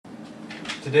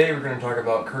Today we're going to talk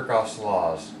about Kirchhoff's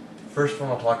laws. First one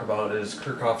we'll talk about is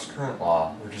Kirchhoff's current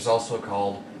law, which is also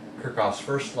called Kirchhoff's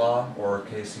first law, or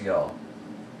KCL.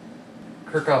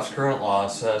 Kirchhoff's current law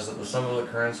says that the sum of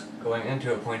the currents going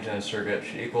into a point in a circuit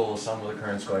should equal the sum of the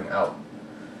currents going out.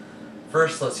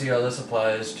 First, let's see how this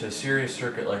applies to a series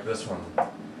circuit like this one.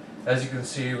 As you can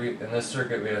see, in this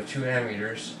circuit we have 2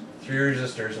 ammeters, 3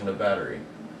 resistors, and a battery.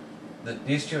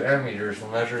 These 2 ammeters will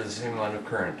measure the same amount of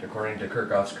current according to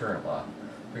Kirchhoff's current law.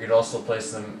 We could also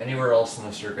place them anywhere else in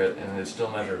the circuit and they'd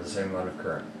still measure the same amount of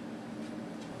current.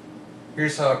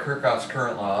 Here's how Kirchhoff's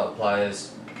current law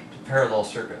applies to parallel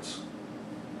circuits.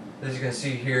 As you can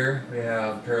see here, we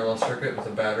have a parallel circuit with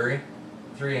a battery,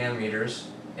 3 ammeters,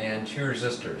 and 2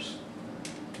 resistors.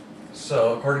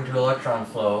 So, according to electron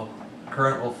flow,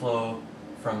 current will flow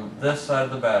from this side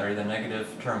of the battery, the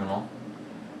negative terminal,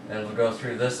 and it'll go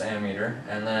through this ammeter,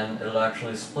 and then it'll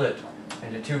actually split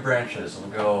into 2 branches. It'll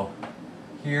go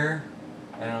here,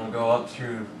 and it'll go up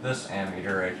through this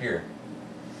ammeter right here.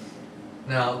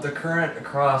 Now, the current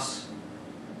across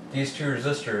these 2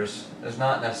 resistors is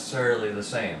not necessarily the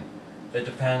same. It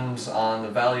depends on the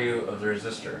value of the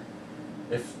resistor.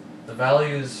 If the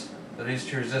values of these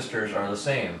 2 resistors are the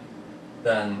same,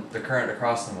 then the current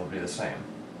across them will be the same.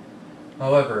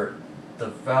 However, the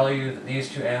value that these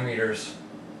 2 ammeters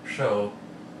show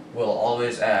will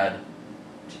always add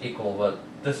to equal what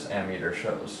this ammeter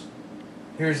shows.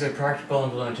 Here's a practical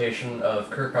implementation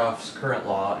of Kirchhoff's current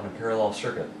law in a parallel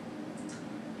circuit.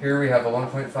 Here we have a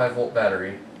 1.5 volt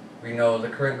battery. We know the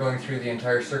current going through the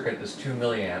entire circuit is 2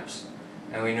 milliamps,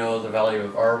 and we know the value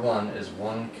of R1 is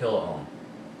 1 kiloohm.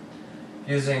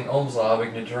 Using Ohm's law, we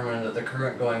can determine that the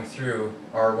current going through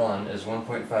R1 is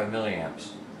 1.5 milliamps.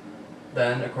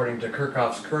 Then, according to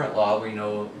Kirchhoff's current law, we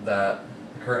know that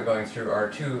the current going through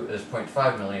R2 is 0.5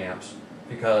 milliamps,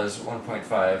 because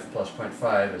 1.5 plus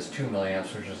 0.5 is 2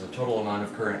 milliamps, which is the total amount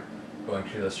of current going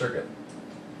through the circuit.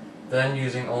 Then,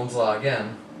 using Ohm's law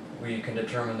again, we can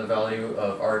determine the value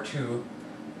of R2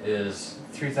 is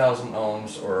 3000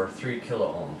 ohms, or 3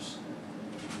 kiloohms.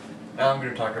 Now I'm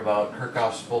going to talk about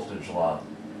Kirchhoff's voltage law.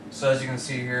 So as you can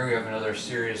see here, we have another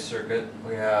series circuit.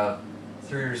 We have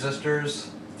 3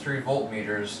 resistors, 3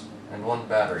 voltmeters, and 1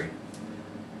 battery.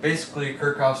 Basically,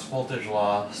 Kirchhoff's voltage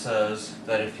law says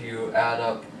that if you add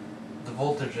up the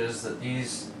voltages that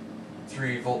these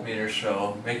 3 voltmeters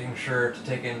show, making sure to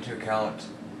take into account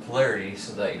polarity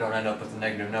so that you don't end up with a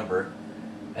negative number,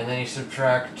 and then you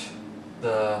subtract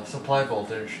the supply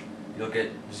voltage, you'll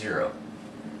get 0.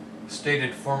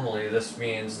 Stated formally, this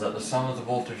means that the sum of the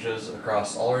voltages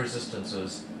across all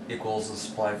resistances equals the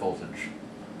supply voltage.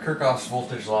 Kirchhoff's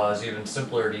voltage law is even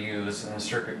simpler to use in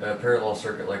a parallel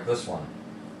circuit like this one,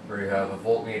 where you have a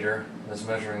voltmeter that's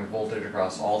measuring the voltage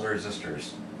across all the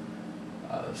resistors.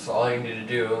 So all you need to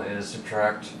do is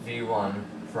subtract V1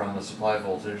 from the supply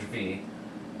voltage V,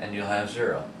 and you'll have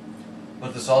 0.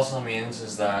 What this also means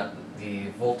is that the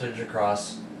voltage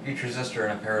across each resistor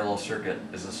in a parallel circuit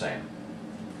is the same.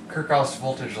 Kirchhoff's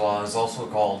voltage law is also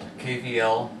called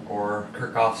KVL, or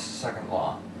Kirchhoff's second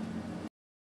law.